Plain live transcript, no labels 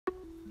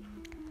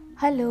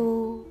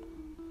Hello,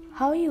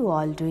 how are you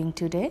all doing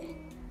today?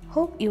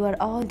 Hope you are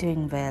all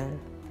doing well.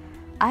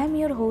 I am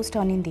your host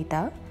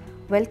Anindita,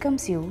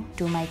 welcomes you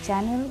to my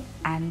channel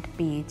and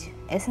page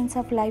Essence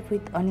of Life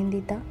with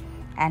Anindita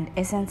and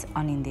Essence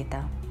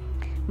Anindita.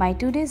 My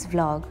today's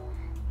vlog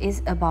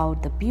is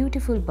about the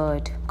beautiful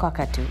bird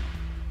cockatoo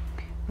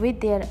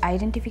with their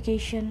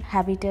identification,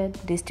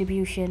 habitat,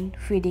 distribution,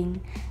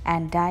 feeding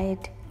and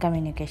diet,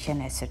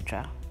 communication,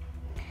 etc.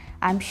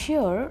 I'm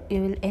sure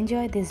you will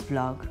enjoy this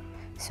vlog.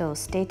 So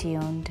stay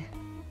tuned.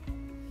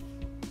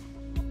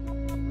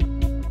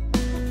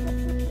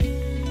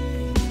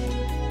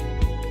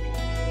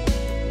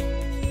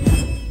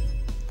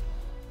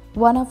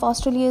 One of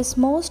Australia's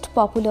most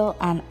popular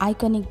and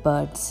iconic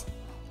birds,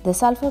 the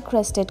Sulphur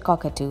Crested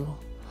Cockatoo,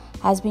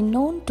 has been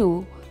known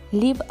to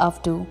live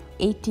up to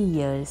 80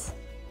 years.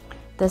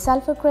 The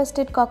Sulphur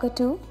Crested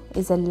Cockatoo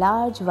is a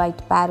large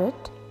white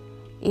parrot.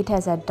 It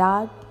has a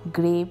dark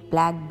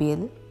grey-black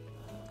bill,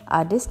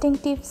 a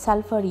distinctive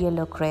sulphur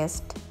yellow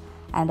crest,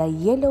 and a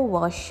yellow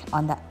wash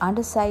on the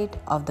underside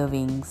of the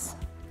wings.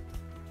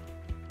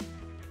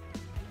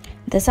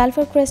 The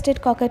Sulphur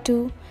Crested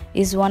Cockatoo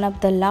is one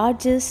of the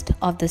largest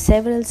of the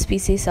several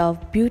species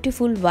of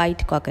beautiful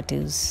white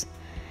cockatoos.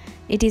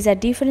 It is a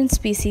different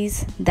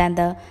species than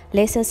the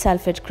lesser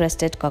Sulphur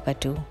Crested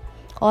Cockatoo.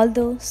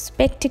 Although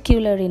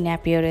spectacular in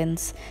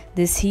appearance,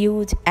 this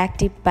huge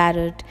active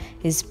parrot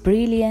is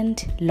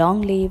brilliant,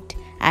 long-lived,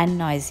 and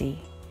noisy,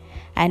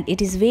 and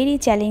it is very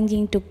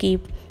challenging to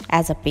keep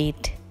as a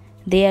pet.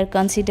 They are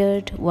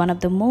considered one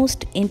of the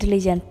most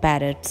intelligent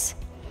parrots.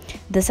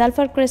 The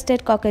Sulphur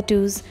Crested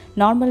Cockatoo's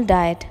normal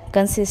diet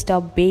consists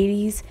of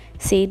berries,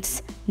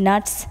 seeds,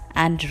 nuts,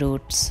 and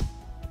roots.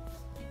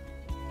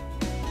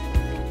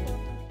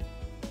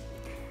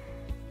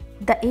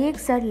 The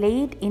eggs are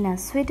laid in a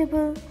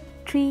suitable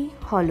tree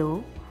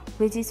hollow,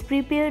 which is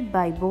prepared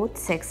by both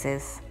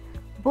sexes.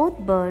 Both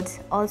birds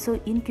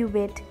also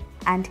incubate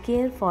and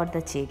care for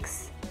the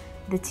chicks.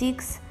 The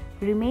chicks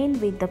remain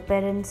with the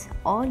parents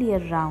all year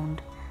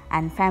round,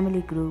 and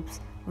family groups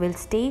will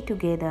stay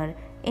together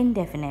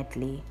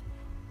indefinitely.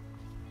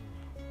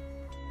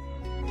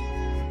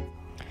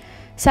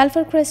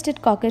 Sulphur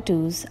Crested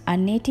Cockatoos are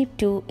native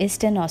to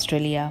Eastern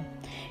Australia,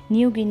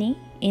 New Guinea,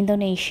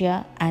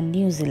 Indonesia, and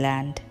New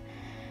Zealand.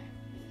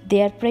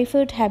 Their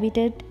preferred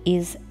habitat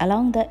is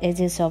along the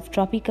edges of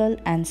tropical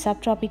and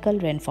subtropical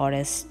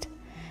rainforest.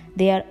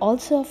 They are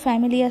also a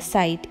familiar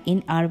sight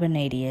in urban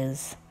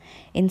areas.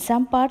 In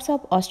some parts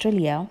of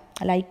Australia,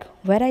 like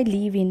where I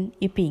live in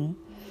Yeping,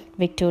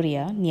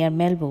 Victoria, near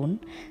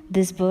Melbourne,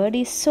 this bird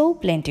is so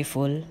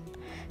plentiful.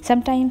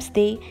 Sometimes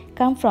they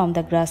come from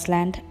the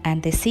grassland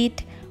and they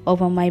sit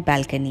over my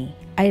balcony.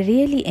 I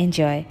really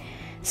enjoy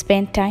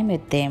spend time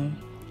with them,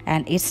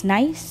 and it's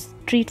nice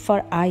treat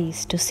for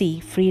eyes to see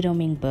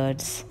free-roaming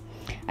birds.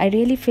 I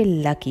really feel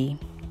lucky.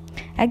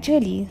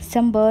 Actually,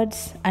 some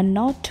birds are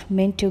not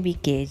meant to be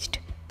caged.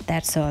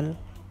 That's all.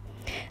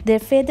 Their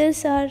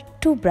feathers are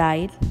too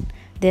bright,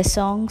 their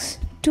songs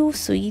too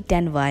sweet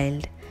and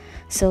wild,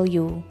 so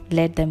you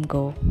let them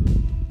go.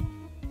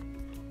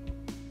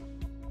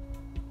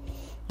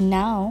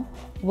 Now,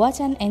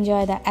 watch and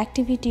enjoy the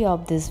activity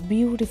of these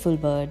beautiful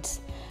birds.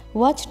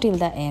 Watch till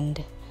the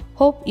end.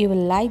 Hope you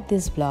will like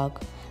this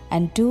vlog,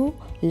 and do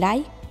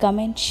like,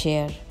 comment,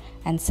 share,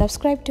 and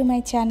subscribe to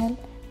my channel.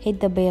 Hit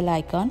the bell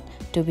icon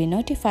to be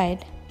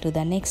notified to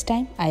the next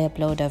time I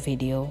upload a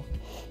video.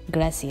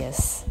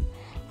 Gracias.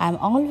 I'm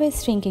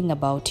always thinking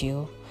about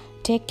you.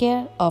 Take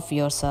care of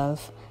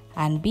yourself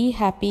and be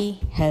happy,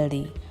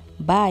 healthy.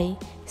 Bye.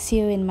 See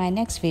you in my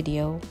next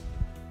video.